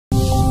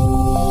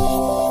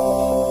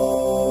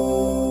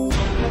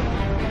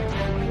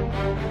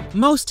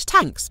Most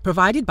tanks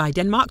provided by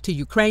Denmark to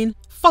Ukraine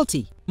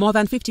faulty. More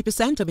than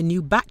 50% of a new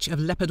batch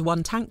of Leopard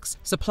 1 tanks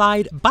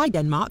supplied by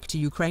Denmark to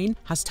Ukraine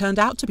has turned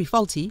out to be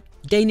faulty,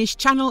 Danish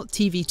channel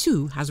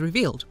TV2 has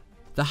revealed.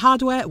 The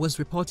hardware was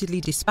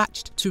reportedly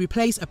dispatched to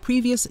replace a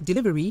previous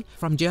delivery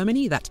from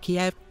Germany that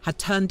Kiev had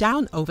turned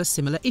down over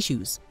similar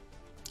issues.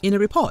 In a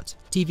report,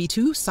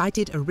 TV2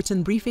 cited a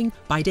written briefing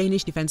by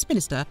Danish Defence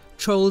Minister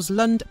Troels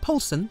Lund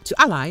Poulsen to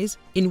allies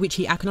in which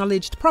he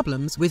acknowledged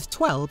problems with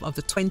 12 of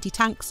the 20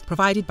 tanks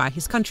provided by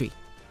his country.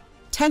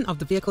 10 of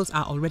the vehicles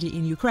are already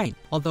in Ukraine,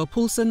 although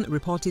Poulsen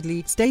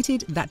reportedly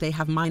stated that they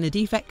have minor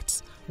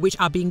defects which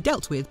are being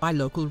dealt with by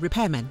local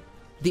repairmen.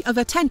 The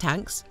other 10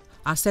 tanks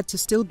are said to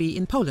still be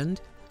in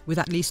Poland, with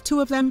at least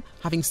 2 of them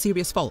having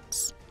serious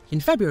faults. In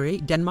February,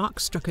 Denmark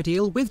struck a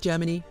deal with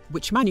Germany,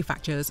 which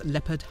manufactures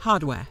Leopard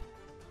hardware,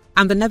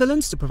 and the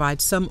Netherlands to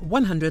provide some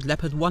 100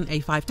 Leopard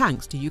 1A5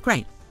 tanks to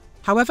Ukraine.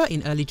 However,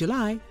 in early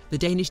July, the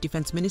Danish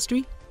Defence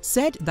Ministry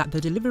said that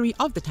the delivery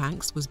of the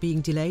tanks was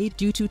being delayed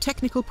due to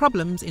technical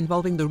problems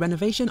involving the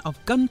renovation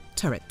of gun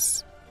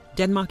turrets.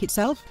 Denmark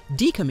itself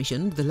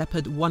decommissioned the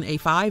Leopard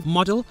 1A5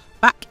 model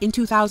back in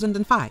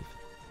 2005.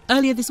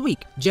 Earlier this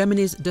week,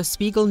 Germany's Der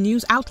Spiegel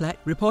news outlet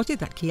reported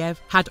that Kiev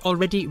had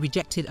already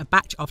rejected a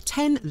batch of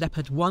 10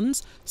 Leopard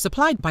 1s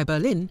supplied by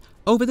Berlin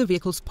over the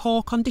vehicle's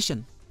poor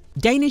condition.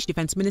 Danish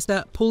Defence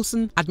Minister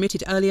Poulsen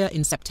admitted earlier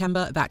in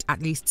September that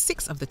at least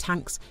 6 of the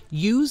tanks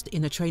used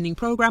in a training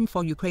program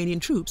for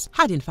Ukrainian troops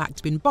had in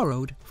fact been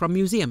borrowed from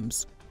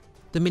museums.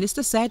 The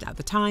minister said at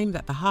the time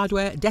that the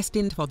hardware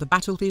destined for the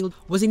battlefield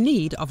was in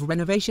need of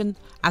renovation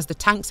as the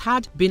tanks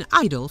had been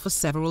idle for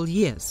several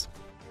years.